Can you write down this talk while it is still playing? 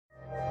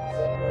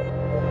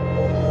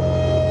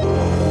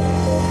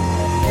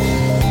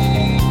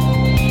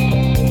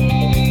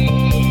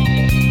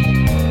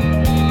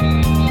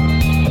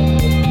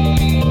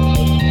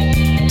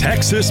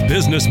Texas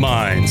Business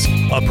Minds,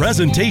 a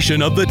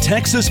presentation of the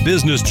Texas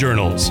Business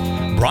Journals,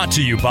 brought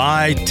to you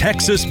by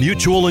Texas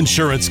Mutual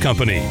Insurance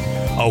Company,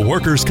 a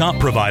workers' comp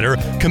provider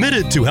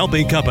committed to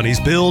helping companies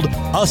build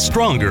a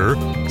stronger,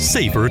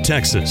 safer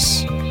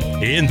Texas.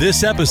 In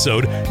this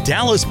episode,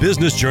 Dallas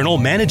Business Journal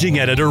managing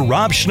editor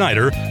Rob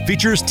Schneider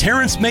features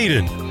Terrence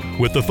Maiden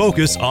with the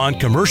focus on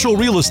commercial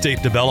real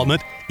estate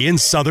development in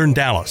Southern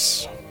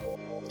Dallas.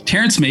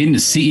 Terrence Maiden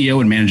is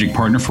CEO and managing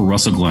partner for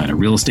Russell Glenn, a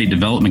real estate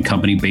development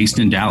company based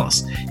in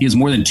Dallas. He has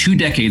more than 2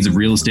 decades of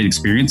real estate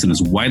experience and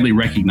is widely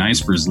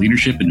recognized for his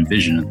leadership and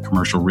vision in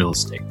commercial real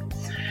estate.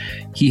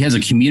 He has a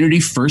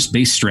community-first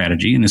based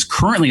strategy and is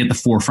currently at the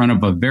forefront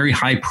of a very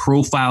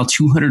high-profile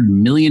 $200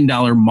 million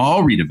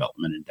mall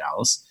redevelopment in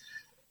Dallas,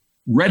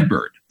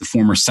 Redbird, the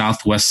former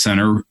Southwest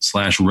Center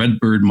 /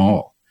 Redbird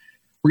Mall.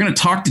 We're going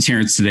to talk to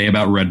Terrence today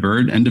about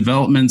Redbird and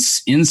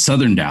developments in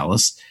Southern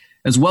Dallas,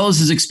 as well as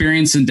his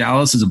experience in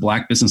Dallas as a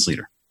Black business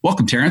leader.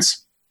 Welcome,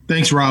 Terrence.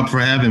 Thanks, Rob, for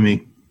having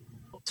me.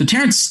 So,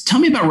 Terrence, tell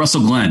me about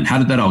Russell Glenn. How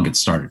did that all get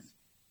started?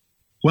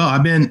 Well,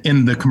 I've been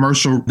in the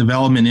commercial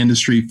development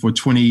industry for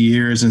 20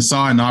 years and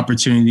saw an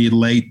opportunity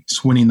late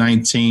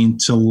 2019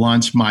 to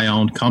launch my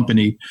own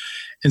company.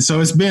 And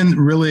so it's been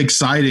really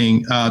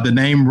exciting. The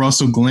name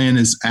Russell Glenn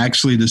is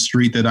actually the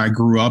street that I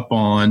grew up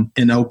on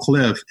in Oak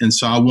Cliff. And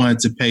so I wanted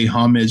to pay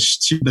homage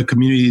to the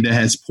community that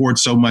has poured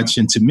so much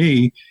into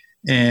me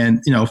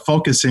and,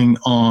 focusing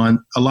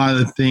on a lot of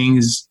the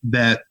things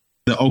that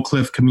the Oak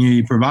Cliff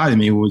community provided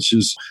me, which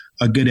is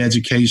a good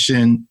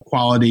education,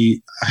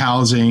 quality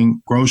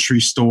housing, grocery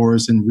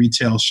stores, and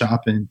retail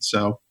shopping.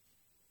 So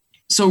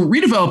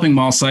redeveloping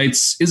mall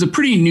sites is a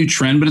pretty new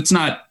trend, but it's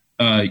not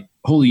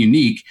wholly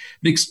unique.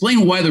 But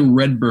explain why the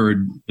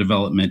Redbird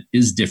development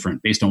is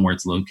different based on where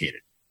it's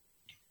located.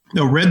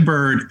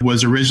 Redbird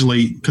was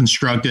originally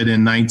constructed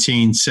in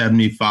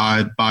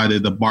 1975 by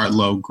the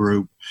Bartlow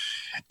Group.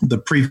 The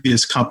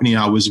previous company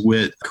I was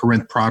with,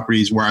 Corinth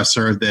Properties, where I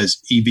served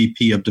as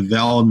EVP of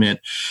development,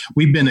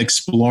 we've been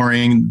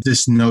exploring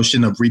this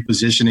notion of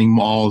repositioning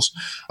malls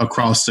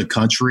across the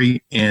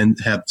country and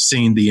have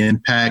seen the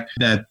impact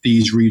that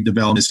these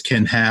redevelopments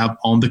can have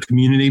on the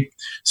community.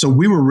 So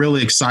we were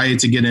really excited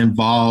to get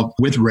involved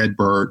with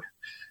Redbird.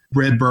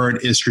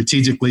 Redbird is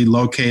strategically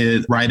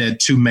located right at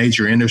 2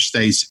 major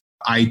interstates,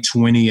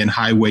 I-20 and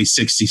Highway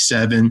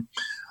 67.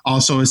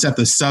 Also, it's at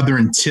the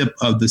southern tip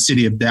of the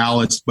city of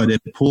Dallas, but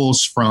it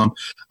pulls from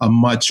a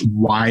much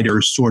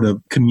wider sort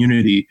of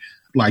community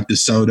like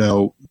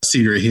DeSoto,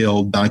 Cedar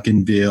Hill,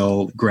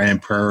 Duncanville,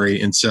 Grand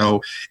Prairie. And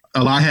so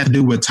a lot had to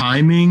do with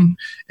timing.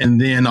 And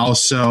then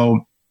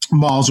also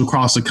malls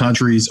across the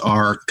countries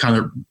are kind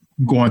of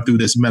going through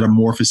this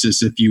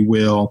metamorphosis, if you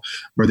will,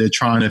 where they're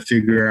trying to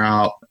figure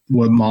out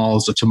what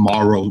malls of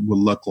tomorrow will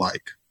look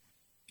like.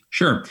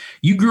 Sure.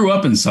 You grew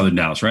up in Southern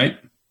Dallas, right?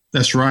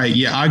 That's right.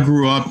 Yeah, I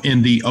grew up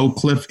in the Oak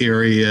Cliff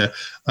area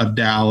of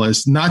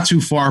Dallas, not too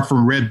far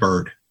from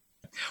Redbird.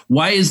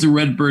 Why is the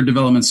Redbird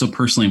development so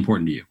personally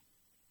important to you?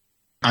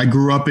 I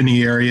grew up in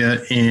the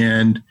area,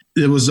 and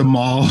it was a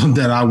mall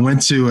that I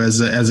went to as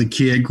a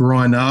kid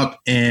growing up,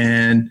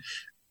 and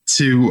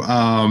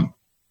to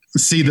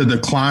see the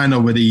decline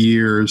over the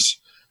years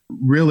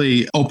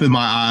really opened my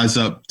eyes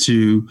up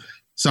to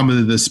some of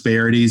the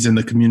disparities in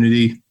the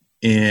community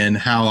and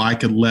how I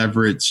could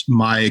leverage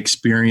my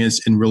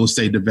experience in real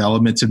estate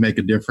development to make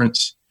a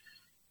difference.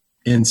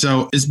 And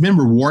so it's been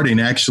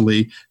rewarding,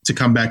 actually, to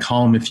come back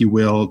home, if you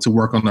will, to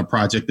work on a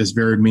project that's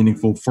very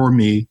meaningful for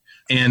me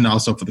and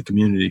also for the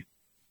community.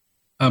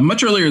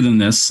 Much earlier than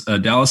this,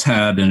 Dallas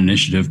had an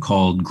initiative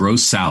called Grow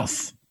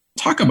South.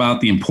 Talk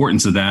about the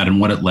importance of that and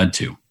what it led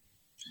to.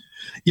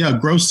 Yeah,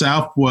 Grow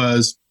South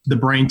was the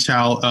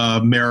brainchild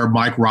of Mayor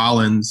Mike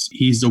Rollins.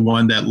 He's the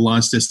one that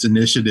launched this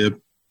initiative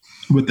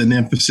with an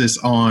emphasis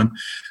on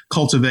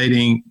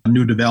cultivating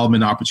new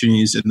development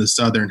opportunities in the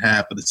southern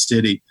half of the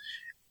city,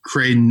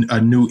 creating a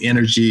new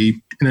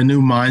energy and a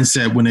new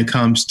mindset when it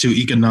comes to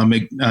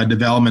economic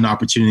development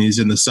opportunities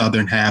in the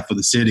southern half of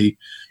the city.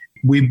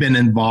 We've been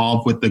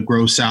involved with the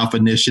Grow South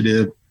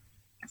initiative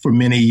for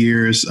many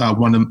years.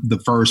 One of the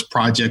first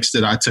projects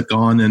that I took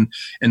on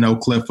in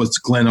Oak Cliff was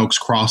Glen Oaks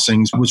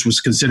Crossings, which was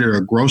considered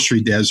a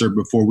grocery desert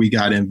before we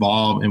got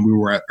involved, and we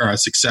were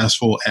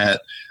successful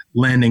at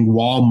landing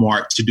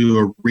Walmart to do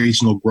a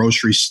regional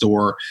grocery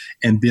store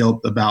and built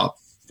about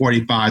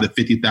 45 to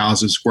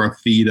 50,000 square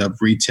feet of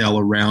retail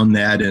around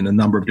that and a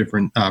number of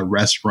different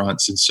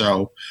restaurants. And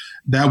so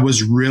that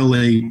was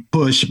really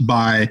pushed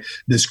by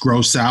this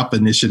Grow South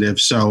initiative.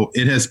 So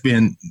it has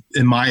been,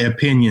 in my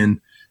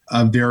opinion,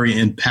 a very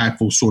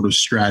impactful sort of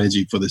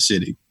strategy for the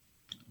city.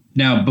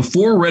 Now,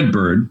 before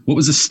Redbird, what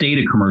was the state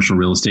of commercial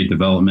real estate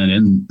development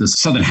in the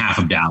southern half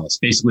of Dallas?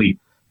 Basically,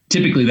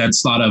 typically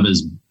that's thought of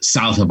as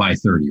south of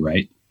I-30,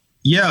 right?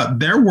 Yeah,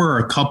 there were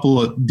a couple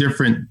of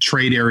different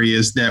trade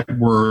areas that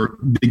were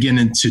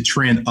beginning to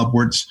trend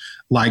upwards,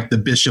 like the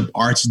Bishop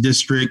Arts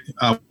District,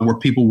 where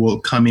people will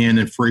come in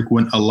and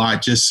frequent a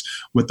lot just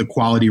with the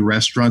quality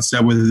restaurants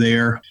that were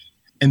there.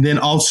 And then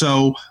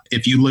also,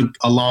 if you look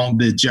along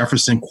the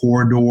Jefferson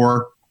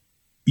corridor,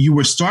 you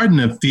were starting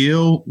to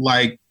feel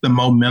like the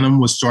momentum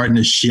was starting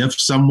to shift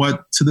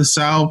somewhat to the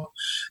south.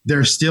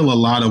 There's still a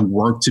lot of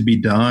work to be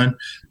done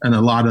and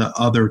a lot of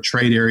other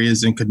trade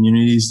areas and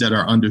communities that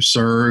are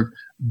underserved.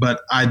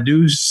 But I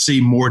do see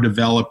more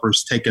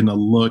developers taking a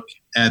look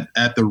at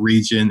the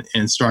region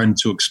and starting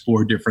to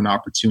explore different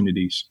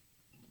opportunities.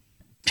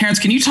 Terrence,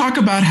 can you talk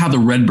about how the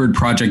Redbird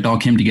project all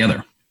came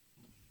together?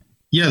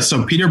 Yeah,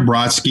 so Peter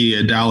Brodsky,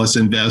 a Dallas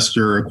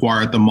investor,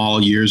 acquired the mall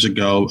years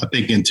ago, I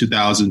think in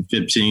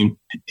 2015,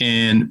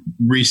 and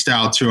reached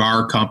out to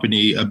our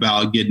company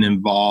about getting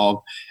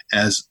involved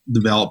as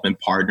development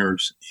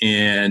partners.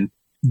 And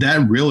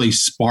that really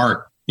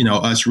sparked,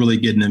 us really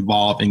getting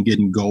involved and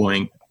getting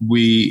going.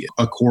 We,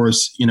 of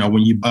course,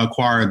 when you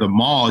acquire the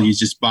mall, you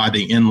just buy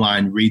the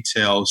inline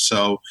retail.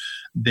 So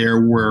there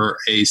were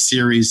a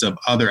series of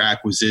other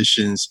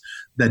acquisitions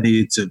that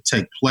needed to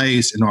take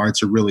place in order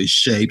to really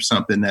shape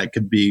something that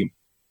could be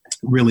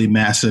really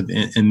massive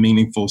and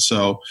meaningful.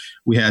 So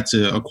we had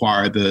to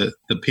acquire the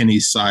Penny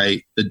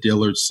site, the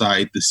Dillard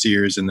site, the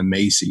Sears, and the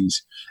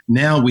Macy's.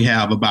 Now we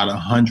have about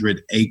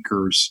 100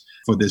 acres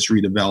for this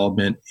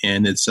redevelopment,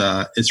 and it's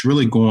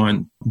really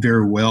going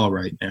very well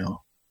right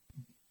now.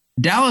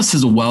 Dallas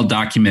has a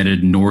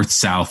well-documented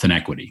north-south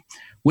inequity.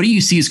 What do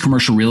you see as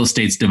commercial real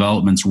estate's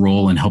development's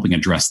role in helping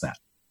address that?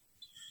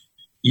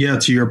 Yeah,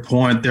 to your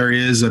point, there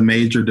is a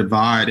major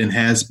divide and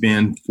has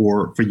been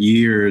for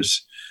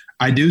years.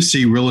 I do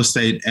see real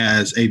estate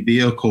as a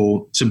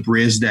vehicle to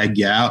bridge that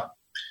gap.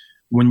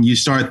 When you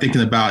start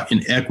thinking about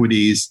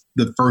inequities,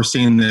 the first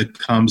thing that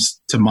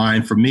comes to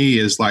mind for me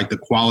is like the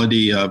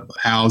quality of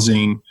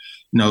housing,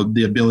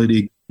 the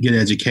ability to get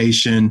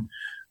education,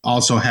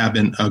 also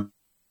having a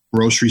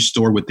grocery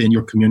store within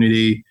your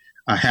community,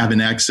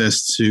 having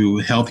access to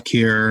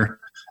healthcare,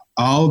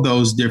 all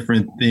those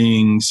different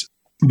things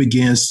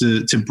begins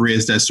to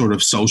bridge that sort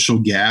of social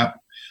gap.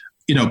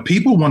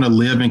 People want to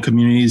live in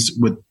communities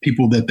with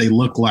people that they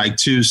look like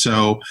too.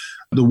 So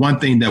the one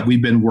thing that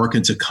we've been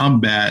working to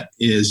combat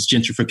is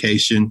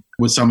gentrification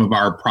with some of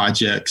our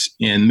projects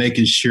and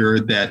making sure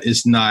that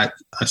it's not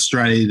a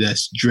strategy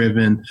that's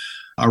driven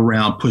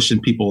around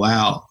pushing people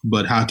out,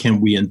 but how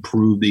can we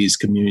improve these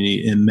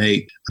community and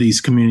make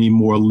these community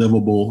more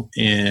livable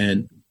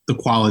and the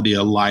quality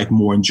of life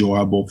more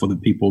enjoyable for the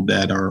people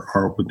that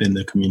are within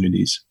the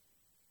communities.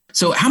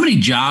 So how many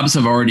jobs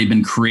have already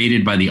been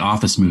created by the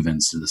office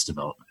move-ins to this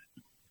development?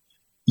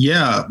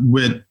 Yeah,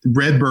 with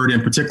Redbird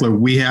in particular,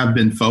 we have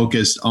been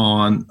focused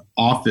on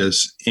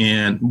office.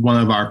 And one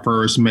of our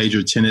first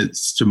major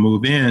tenants to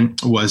move in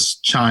was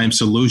Chime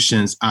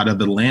Solutions out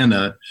of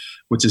Atlanta,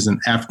 which is an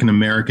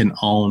African-American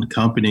owned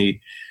company.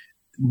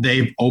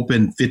 They've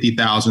opened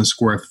 50,000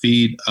 square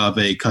feet of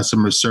a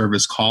customer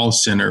service call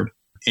center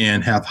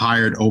and have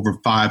hired over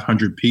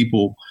 500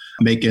 people,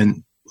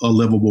 making a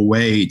livable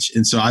wage.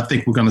 And so I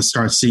think we're going to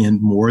start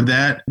seeing more of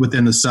that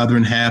within the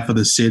southern half of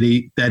the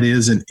city. That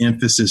is an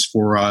emphasis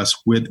for us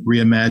with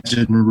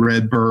Reimagine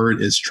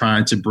Redbird, is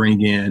trying to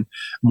bring in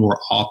more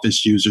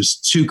office users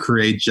to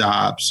create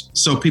jobs.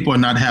 So people are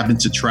not having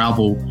to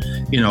travel,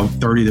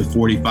 30 to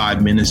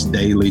 45 minutes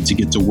daily to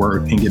get to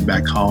work and get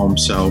back home.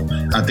 So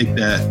I think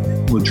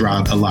that will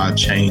drive a lot of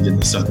change in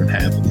the southern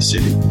half of the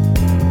city.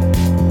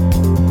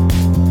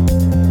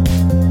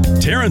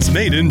 Terrence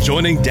Maiden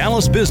joining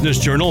Dallas Business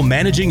Journal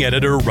managing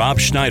editor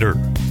Rob Schneider.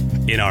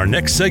 In our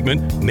next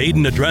segment,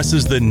 Maiden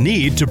addresses the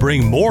need to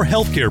bring more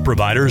healthcare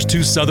providers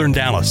to Southern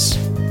Dallas.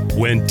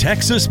 When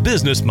Texas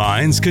Business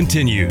Minds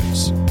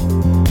continues.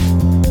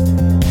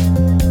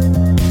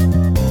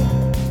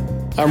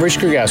 I'm Rich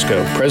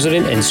Gergasco,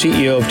 President and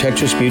CEO of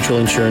Texas Mutual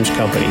Insurance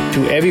Company.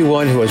 To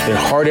everyone who has been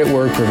hard at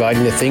work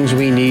providing the things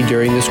we need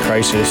during this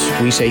crisis,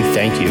 we say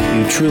thank you.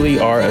 You truly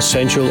are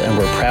essential, and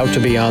we're proud to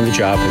be on the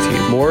job with you.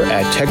 More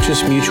at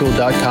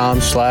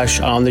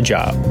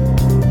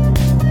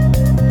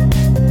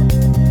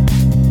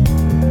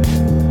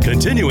texasmutual.com/on-the-job.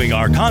 Continuing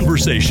our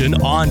conversation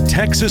on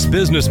Texas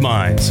Business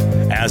Minds,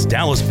 as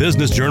Dallas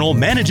Business Journal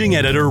managing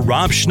editor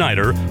Rob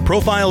Schneider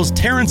profiles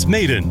Terrence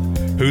Maiden,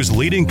 who's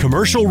leading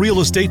commercial real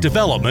estate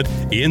development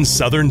in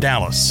Southern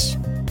Dallas.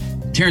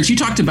 Terrence, you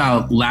talked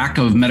about lack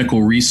of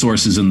medical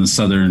resources in the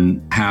southern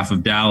half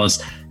of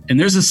Dallas, and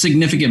there's a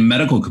significant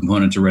medical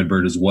component to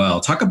Redbird as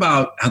well. Talk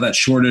about how that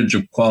shortage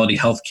of quality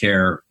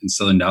healthcare in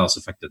Southern Dallas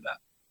affected that.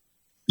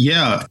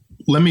 Yeah,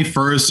 let me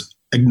first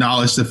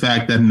acknowledge the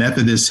fact that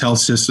Methodist Health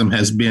System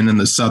has been in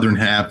the southern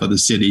half of the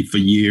city for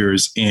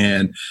years,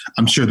 and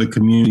I'm sure the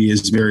community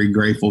is very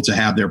grateful to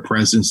have their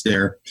presence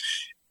there.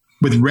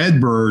 With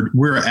Redbird,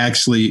 we're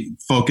actually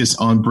focused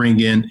on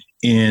bringing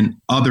in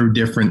other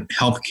different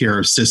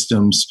healthcare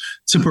systems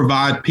to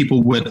provide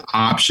people with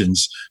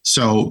options.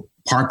 So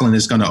Parkland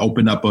is going to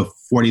open up a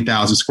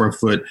 40,000 square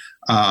foot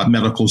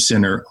medical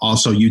center.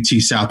 Also, UT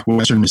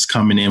Southwestern is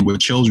coming in with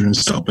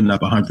Children's to open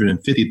up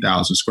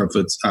 150,000 square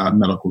foot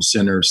medical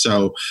center.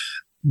 So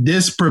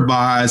this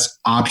provides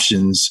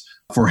options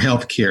for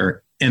healthcare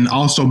and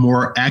also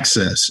more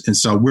access. And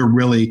so we're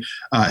really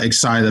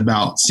excited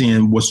about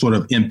seeing what sort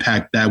of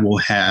impact that will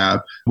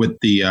have with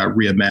the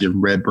Reimagine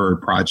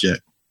Redbird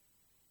project.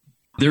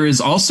 There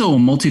is also a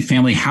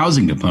multifamily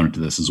housing component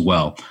to this as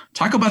well.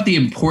 Talk about the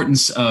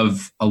importance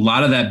of a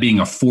lot of that being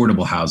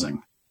affordable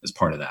housing as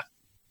part of that.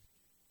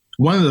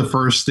 One of the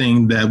first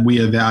things that we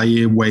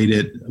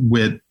evaluated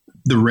with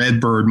the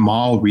Redbird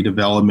Mall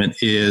redevelopment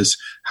is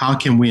how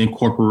can we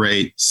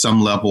incorporate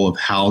some level of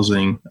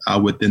housing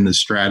within the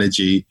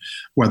strategy,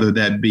 whether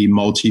that be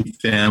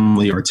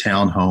multifamily or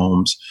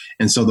townhomes.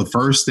 And so the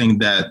first thing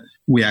that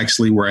we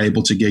actually were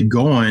able to get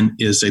going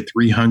is a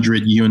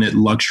 300-unit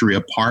luxury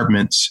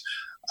apartments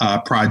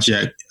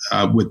project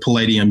with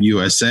Palladium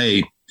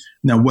USA.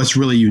 Now, what's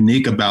really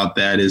unique about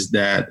that is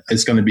that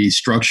it's going to be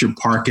structured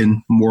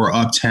parking, more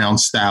uptown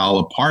style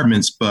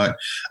apartments, but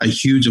a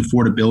huge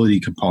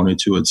affordability component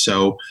to it.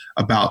 So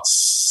about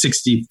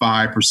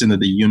 65%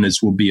 of the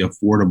units will be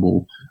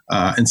affordable.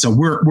 And so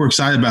we're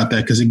excited about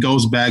that because it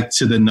goes back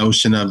to the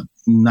notion of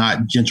not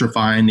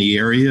gentrifying the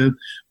area,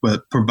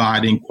 but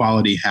providing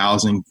quality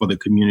housing for the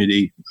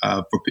community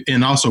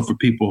and also for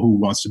people who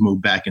wants to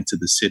move back into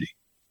the city.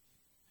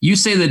 You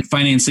say that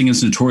financing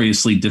is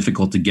notoriously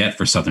difficult to get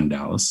for Southern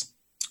Dallas.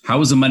 How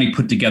was the money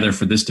put together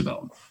for this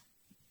development?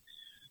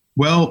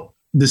 Well,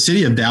 the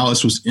city of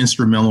Dallas was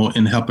instrumental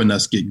in helping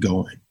us get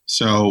going.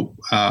 So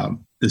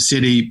the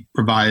city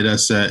provided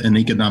us an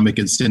economic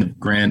incentive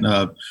grant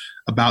of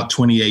about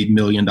 $28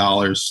 million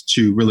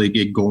to really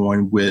get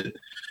going with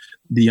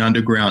the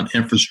underground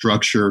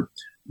infrastructure.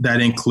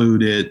 That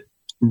included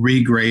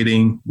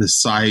regrading the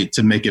site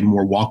to make it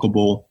more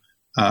walkable,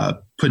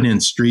 putting in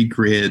street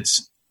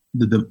grids,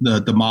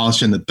 the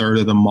demolishing the third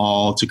of the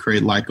mall to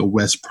create like a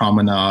West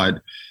Promenade,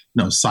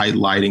 site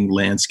lighting,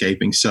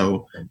 landscaping.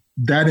 So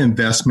that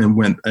investment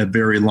went a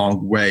very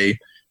long way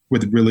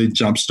with really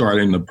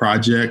jumpstarting the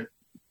project.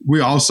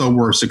 We also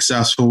were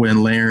successful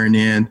in layering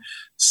in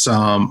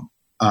some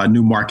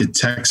new market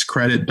tax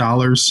credit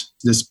dollars.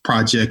 This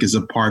project is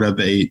a part of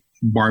a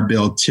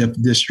Barbell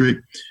TIF district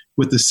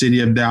with the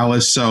city of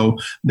Dallas. So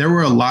there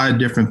were a lot of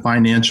different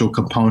financial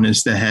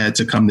components that had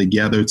to come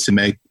together to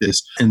make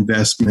this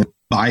investment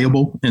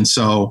viable. And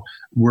so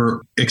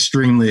we're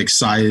extremely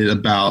excited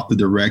about the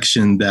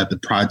direction that the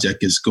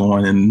project is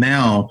going. And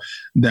now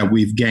that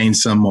we've gained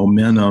some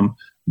momentum,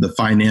 the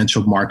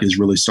financial market is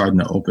really starting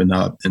to open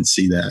up and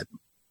see that.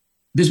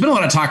 There's been a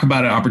lot of talk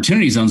about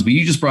opportunity zones, but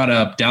you just brought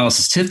up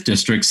Dallas's TIF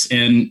districts.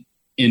 And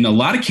in a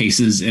lot of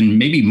cases, and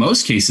maybe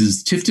most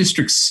cases, TIF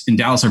districts in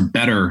Dallas are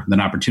better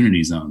than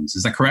opportunity zones.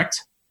 Is that correct?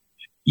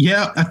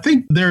 Yeah, I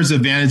think there's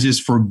advantages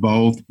for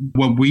both.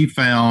 What we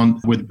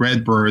found with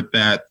Redbird,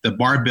 that the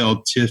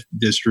Barbell TIF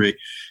district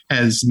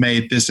has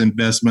made this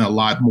investment a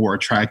lot more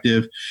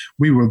attractive.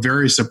 We were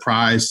very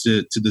surprised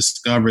to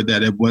discover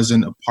that it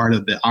wasn't a part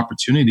of the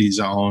opportunity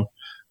zone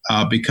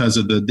because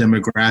of the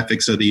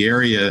demographics of the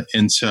area.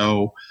 And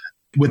so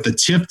with the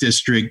TIF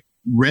district,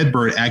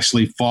 Redbird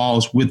actually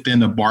falls within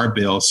the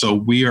Barbell. So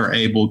we are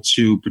able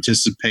to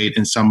participate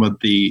in some of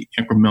the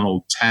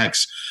incremental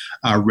tax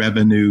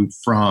revenue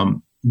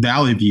from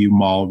Valley View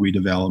Mall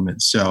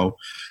redevelopment. So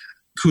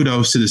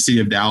kudos to the city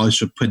of Dallas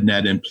for putting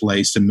that in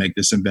place to make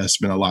this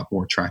investment a lot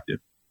more attractive.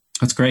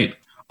 That's great.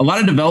 A lot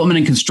of development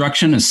and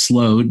construction has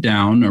slowed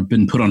down or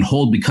been put on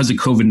hold because of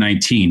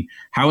COVID-19.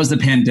 How has the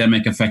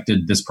pandemic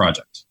affected this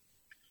project?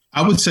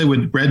 I would say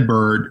with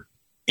Redbird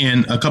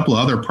and a couple of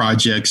other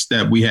projects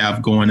that we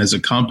have going as a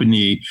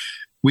company,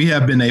 we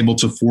have been able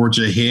to forge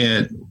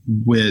ahead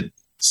with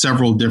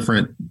several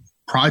different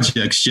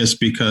projects just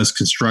because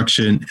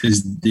construction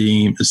is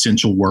deemed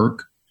essential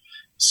work.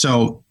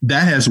 So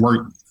that has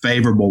worked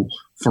favorable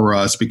for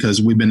us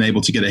because we've been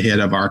able to get ahead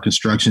of our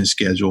construction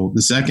schedule.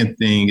 The second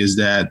thing is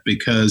that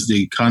because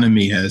the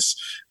economy has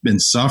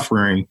been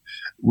suffering,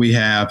 we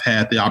have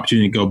had the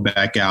opportunity to go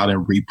back out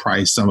and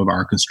reprice some of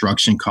our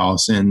construction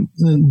costs and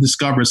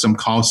discover some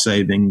cost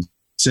savings.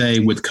 Say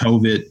with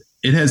COVID,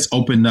 it has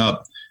opened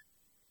up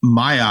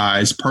my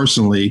eyes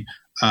personally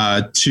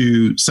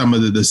to some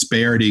of the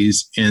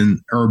disparities in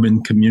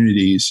urban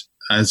communities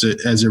as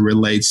it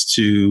relates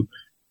to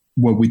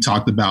what we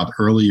talked about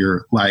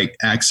earlier, like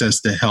access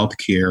to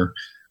healthcare,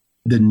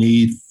 the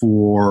need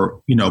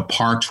for,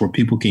 parks where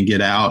people can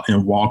get out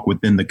and walk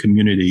within the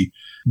community.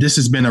 This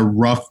has been a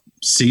rough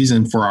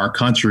season for our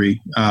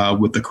country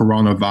with the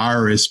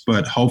coronavirus,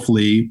 but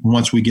hopefully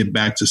once we get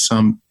back to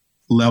some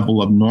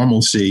level of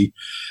normalcy,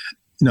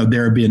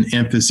 there will be an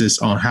emphasis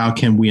on how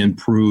can we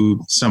improve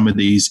some of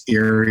these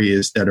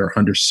areas that are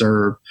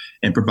underserved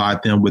and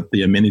provide them with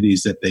the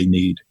amenities that they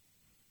need.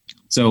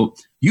 So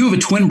you have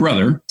a twin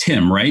brother,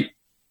 Tim, right?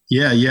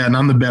 Yeah, and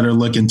I'm the better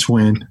looking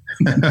twin.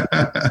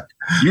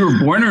 You were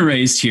born and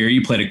raised here.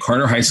 You played at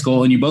Carter High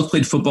School, and you both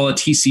played football at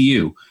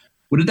TCU.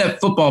 What did that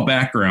football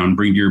background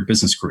bring to your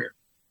business career?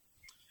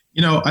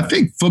 I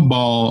think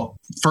football,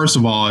 first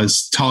of all,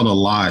 has taught a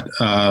lot,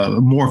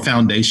 more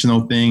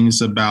foundational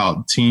things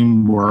about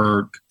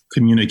teamwork,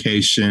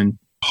 communication,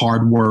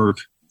 hard work,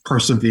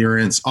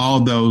 perseverance, all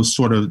those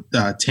sort of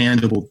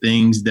tangible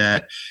things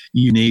that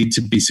you need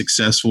to be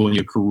successful in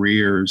your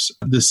careers.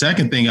 The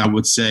second thing I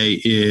would say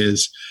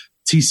is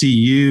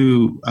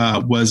TCU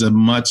was a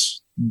much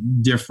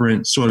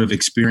different sort of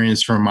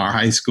experience from our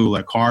high school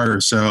at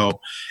Carter. So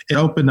it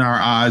opened our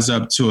eyes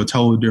up to a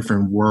totally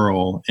different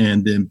world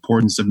and the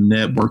importance of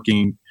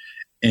networking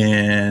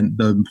and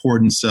the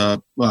importance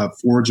of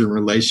forging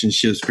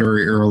relationships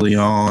very early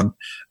on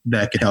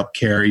that can help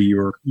carry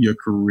your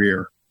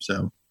career.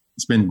 So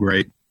it's been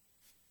great.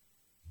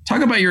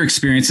 Talk about your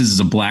experiences as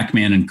a Black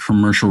man in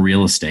commercial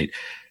real estate.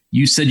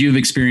 You said you have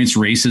experienced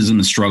racism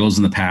and struggles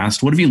in the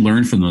past. What have you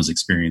learned from those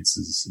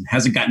experiences?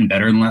 Has it gotten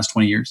better in the last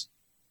 20 years?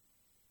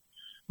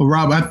 Well,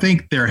 Rob, I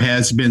think there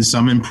has been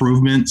some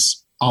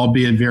improvements,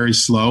 albeit very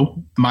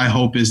slow. My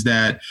hope is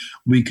that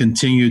we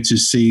continue to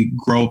see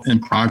growth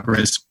and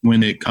progress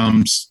when it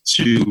comes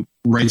to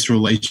race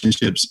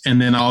relationships,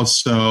 and then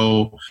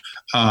also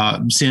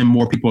seeing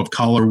more people of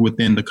color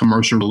within the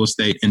commercial real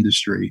estate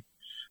industry.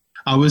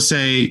 I would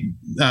say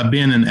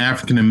being an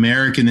African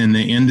American in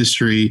the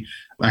industry,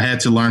 I had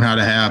to learn how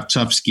to have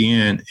tough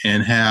skin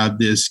and have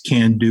this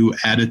can-do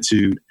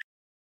attitude.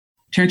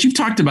 Terrence, you've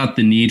talked about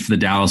the need for the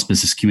Dallas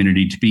business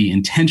community to be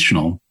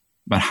intentional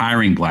about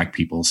hiring Black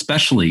people,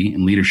 especially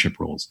in leadership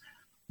roles.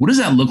 What does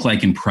that look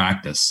like in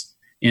practice?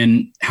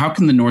 And how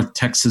can the North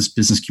Texas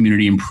business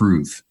community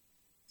improve?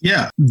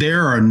 Yeah,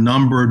 there are a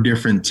number of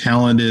different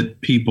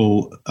talented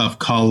people of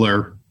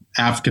color,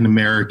 African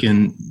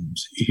American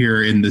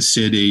here in the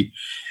city,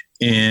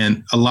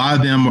 and a lot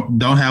of them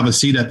don't have a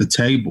seat at the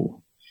table.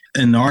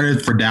 In order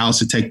for Dallas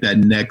to take that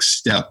next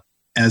step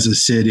as a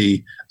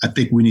city, I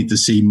think we need to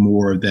see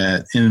more of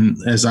that. And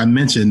as I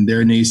mentioned,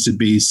 there needs to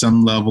be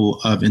some level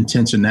of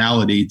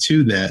intentionality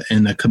to that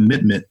and a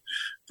commitment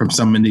from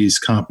some of these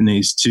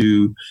companies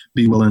to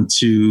be willing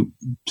to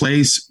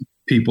place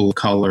people of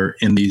color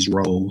in these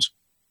roles.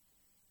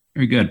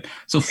 Very good.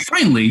 So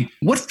finally,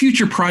 what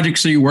future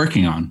projects are you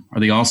working on? Are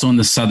they also in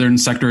the southern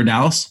sector of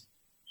Dallas?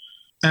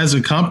 As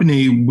a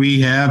company, we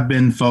have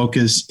been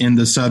focused in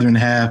the southern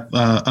half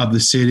of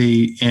the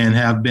city and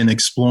have been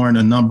exploring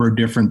a number of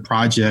different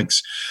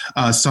projects.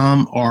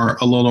 Some are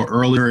a little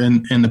earlier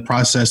in the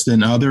process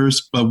than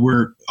others, but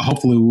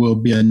hopefully we'll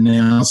be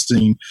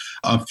announcing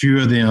a few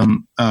of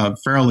them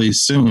fairly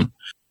soon.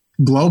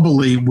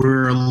 Globally,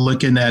 we're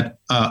looking at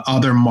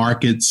other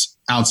markets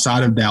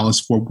outside of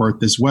Dallas-Fort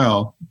Worth as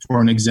well. For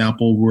an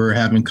example, we're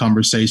having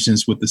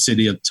conversations with the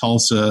city of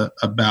Tulsa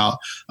about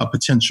a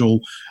potential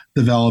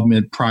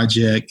development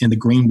project in the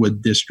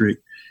Greenwood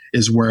district,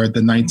 is where the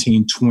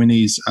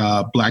 1920s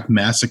Black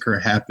massacre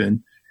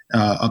happened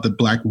of the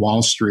Black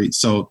Wall Street.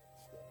 So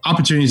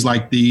opportunities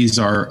like these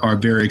are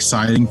very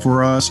exciting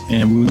for us,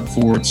 and we look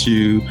forward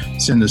to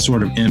seeing the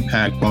sort of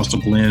impact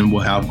Russell Glenn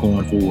will have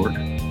going forward.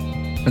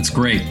 That's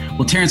great.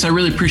 Well, Terrence, I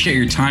really appreciate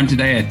your time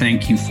today. I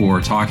thank you for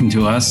talking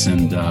to us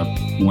and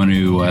want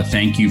to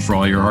thank you for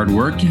all your hard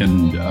work,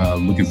 and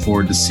looking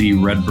forward to see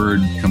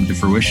Redbird come to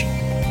fruition.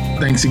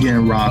 Thanks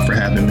again, Rob, for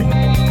having me.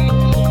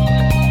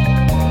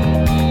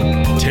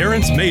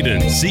 Terrence Maiden,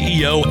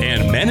 CEO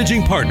and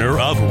Managing Partner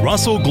of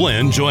Russell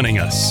Glenn, joining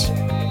us.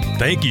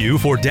 Thank you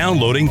for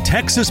downloading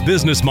Texas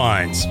Business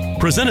Minds,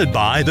 presented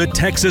by the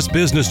Texas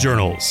Business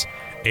Journals,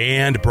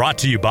 and brought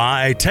to you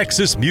by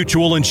Texas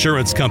Mutual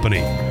Insurance Company,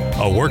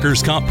 a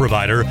workers' comp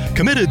provider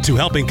committed to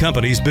helping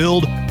companies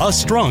build a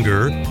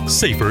stronger,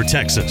 safer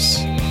Texas.